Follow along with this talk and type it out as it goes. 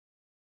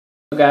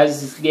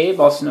guys, this is Gabe,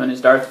 also known as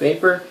Darth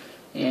Vapor,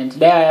 and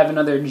today I have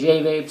another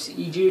Jvapes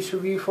e-juice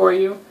review for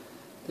you.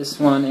 This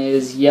one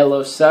is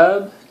yellow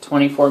sub,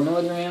 24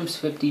 milligrams,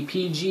 50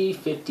 PG,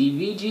 50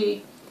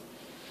 VG,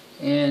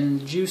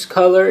 and juice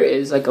color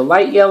is like a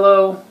light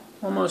yellow,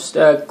 almost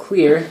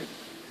clear.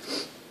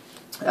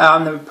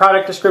 On the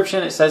product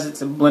description it says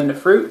it's a blend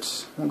of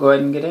fruits. We'll go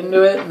ahead and get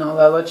into it and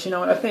I'll let you know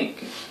what I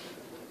think.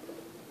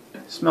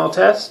 Smell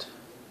test.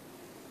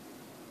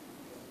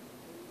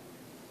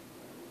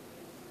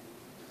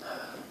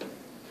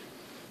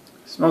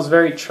 Smells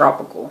very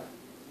tropical.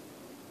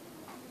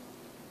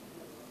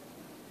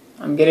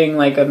 I'm getting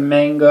like a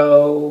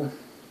mango,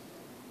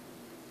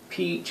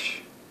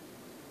 peach.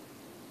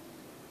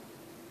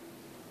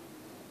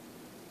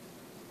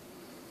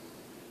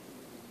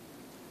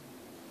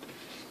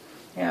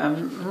 Yeah,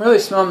 I'm really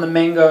smelling the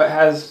mango. It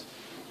has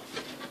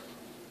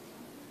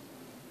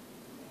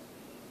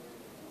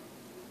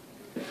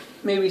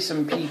maybe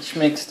some peach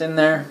mixed in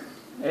there.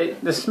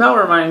 The smell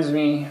reminds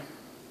me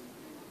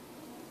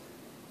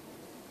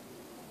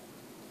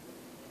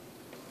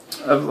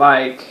of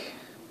like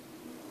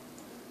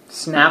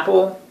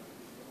Snapple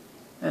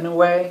in a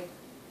way.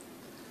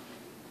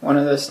 One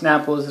of the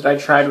Snapples that I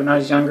tried when I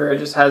was younger, it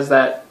just has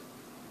that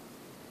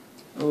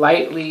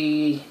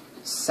lightly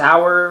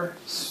sour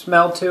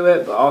smell to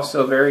it, but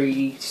also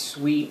very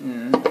sweet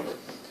and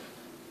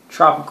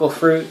tropical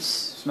fruits.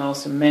 Smell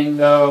some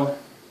mango,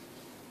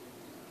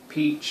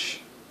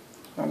 peach.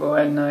 We'll go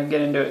ahead and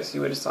get into it, see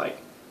what it's like.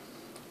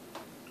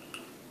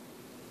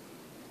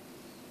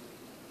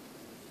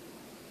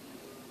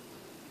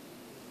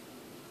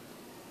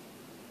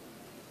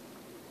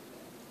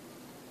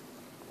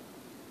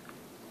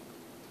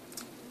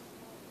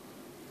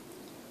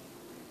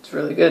 It's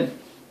really good.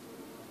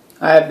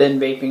 I have been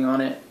vaping on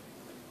it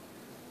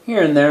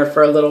here and there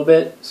for a little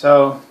bit,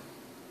 so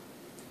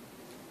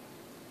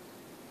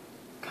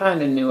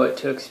kind of knew what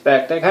to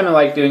expect. I kind of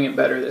like doing it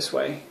better this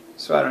way,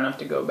 so I don't have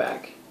to go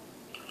back.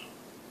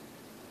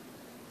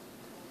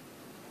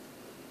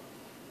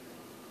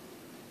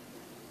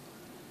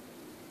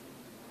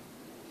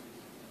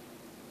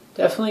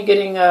 Definitely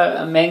getting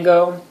a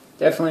mango.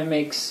 Definitely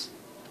makes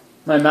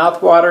my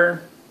mouth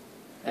water.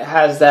 It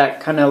has that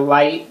kind of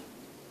light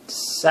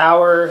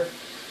sour.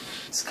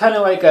 It's kind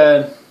of like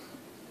a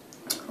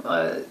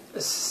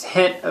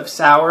hint of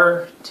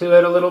sour to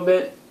it a little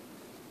bit,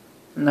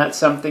 and that's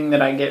something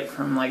that I get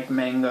from like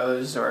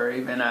mangoes, or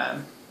even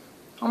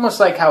almost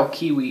like how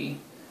kiwi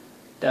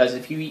does.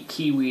 If you eat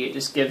kiwi, it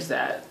just gives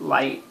that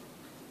light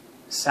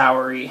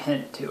soury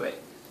hint to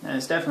it, and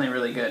it's definitely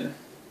really good.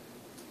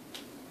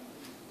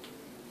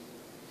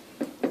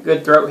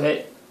 Good throat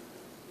hit.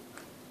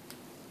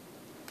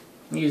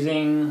 I'm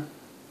using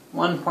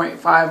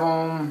 1.5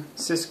 ohm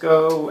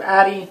Cisco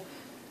Addy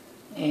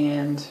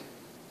and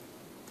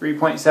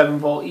 3.7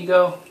 volt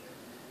Ego.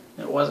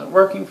 It wasn't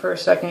working for a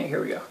second.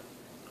 Here we go.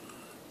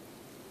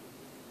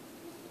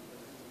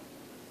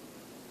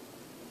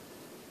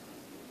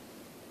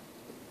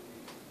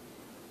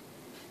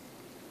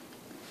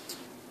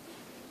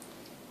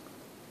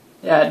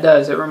 Yeah, it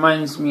does. It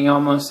reminds me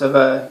almost of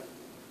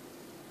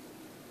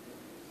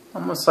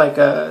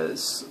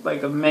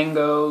like a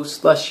mango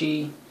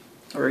slushy,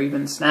 or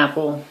even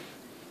Snapple.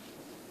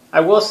 I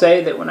will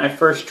say that when I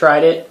first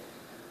tried it,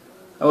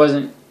 I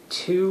wasn't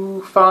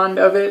too fond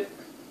of it,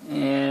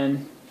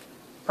 and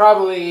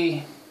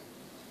probably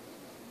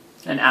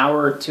an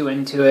hour or two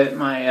into it,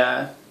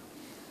 my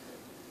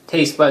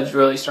taste buds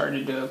really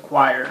started to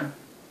acquire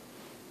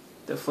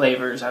the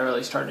flavors. I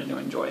really started to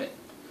enjoy it.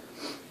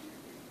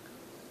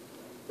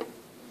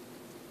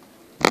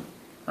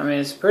 I mean,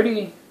 it's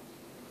pretty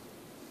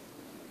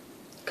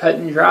cut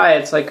and dry.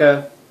 It's like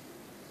a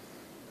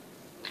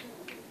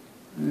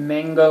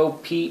mango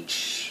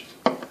peach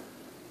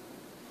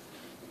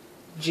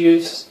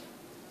juice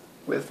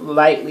with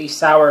lightly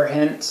sour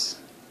hints,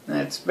 and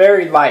it's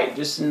very light,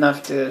 just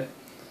enough to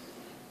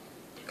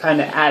kind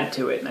of add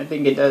to it, and I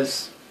think it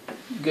does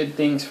good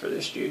things for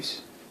this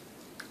juice.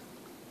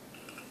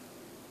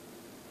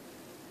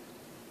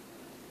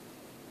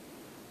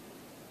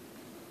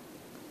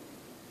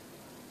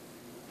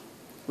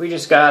 We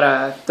just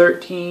got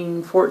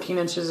 14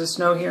 inches of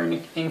snow here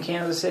in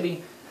Kansas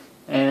City,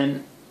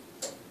 and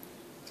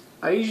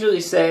I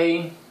usually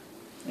say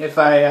if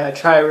I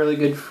try a really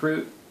good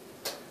fruit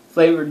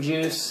flavored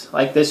juice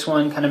like this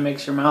one, kind of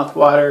makes your mouth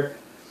water,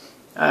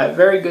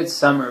 very good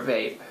summer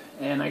vape,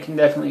 and I can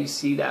definitely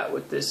see that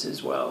with this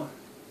as well.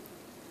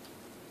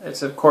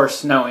 It's of course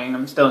snowing.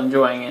 I'm still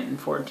enjoying it in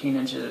 14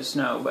 inches of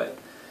snow, but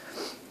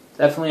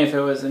definitely if it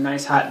was a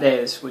nice hot day,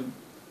 this would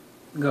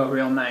go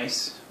real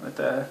nice with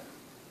a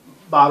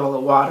bottle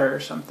of water or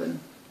something.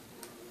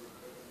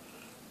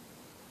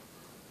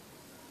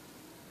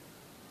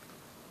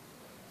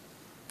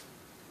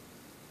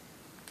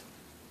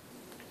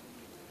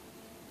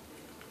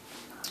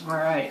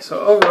 Alright, so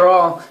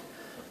overall,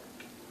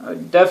 I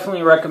would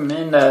definitely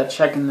recommend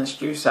checking this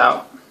juice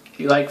out. If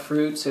you like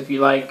fruits, if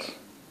you like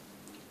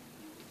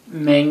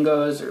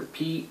mangoes or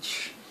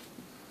peach,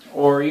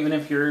 or even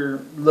if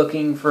you're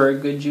looking for a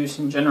good juice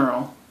in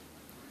general.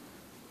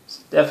 It's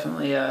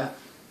definitely a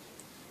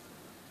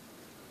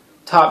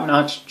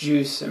top-notch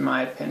juice in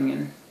my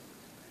opinion.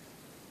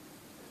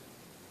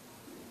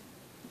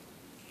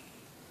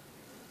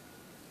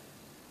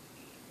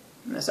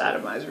 And this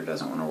atomizer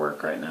doesn't want to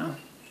work right now.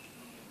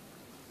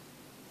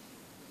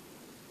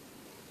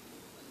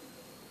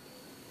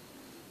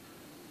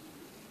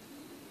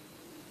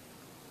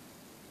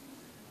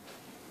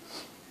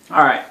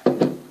 Alright,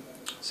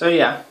 so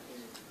yeah,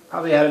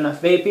 probably had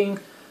enough vaping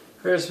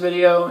for this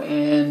video,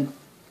 and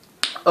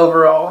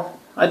overall,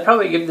 I'd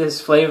probably give this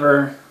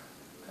flavor,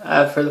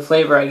 for the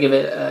flavor I give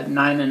it a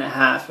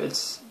 9.5.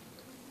 It's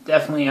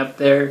definitely up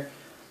there.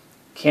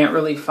 Can't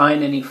really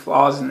find any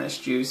flaws in this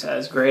juice. It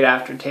has great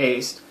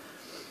aftertaste.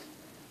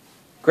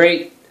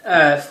 Great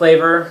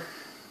flavor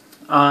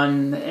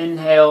on the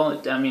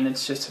inhale. I mean,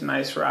 it's just a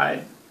nice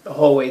ride the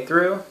whole way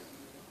through.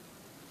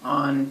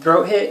 On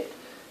throat hit,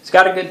 it's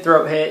got a good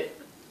throat hit.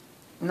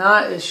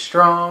 Not as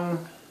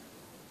strong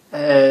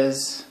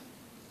as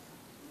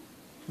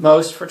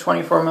most for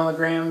 24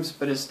 milligrams,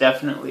 but it's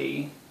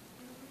definitely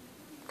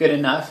good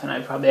enough, and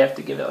I'd probably have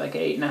to give it like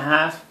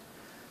 8.5.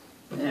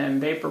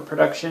 And vapor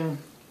production,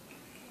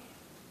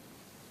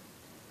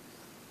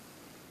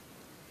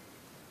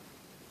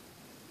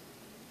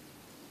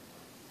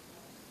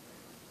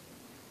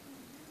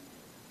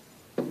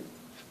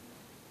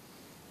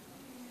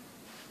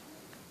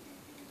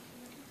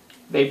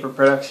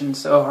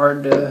 so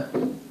hard to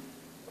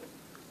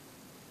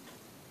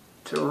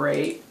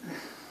rate.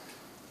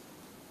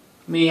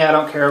 Me, I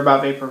don't care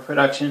about vapor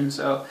production,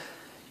 so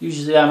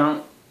usually I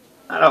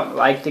don't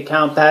like to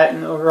count that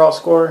in the overall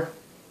score.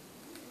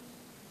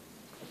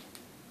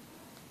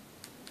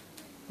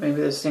 Maybe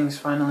this thing's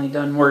finally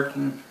done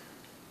working.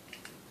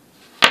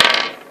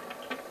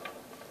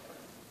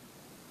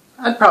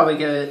 I'd probably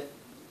give it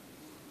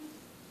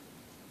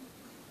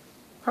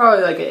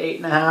like an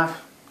 8.5.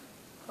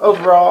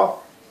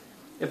 Overall,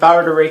 if I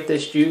were to rate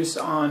this juice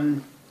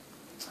on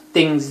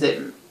things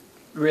that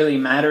really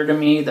matter to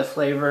me, the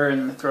flavor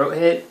and the throat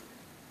hit,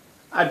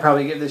 I'd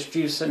probably give this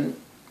juice a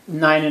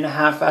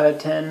 9.5 out of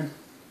 10.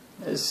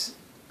 It's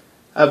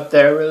up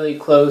there, really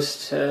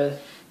close to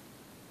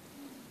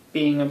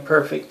being a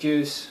perfect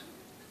juice.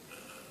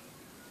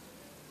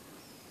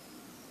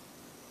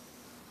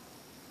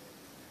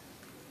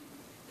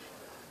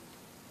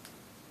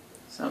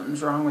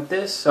 Something's wrong with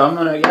this, so I'm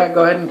gonna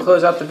go ahead and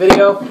close out the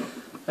video.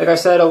 Like I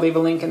said, I'll leave a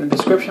link in the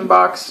description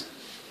box.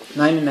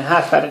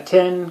 9.5 out of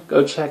 10.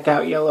 Go check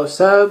out Yellow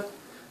Sub.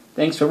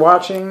 Thanks for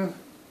watching,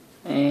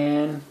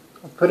 and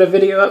I'll put a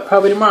video up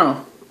probably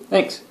tomorrow.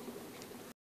 Thanks.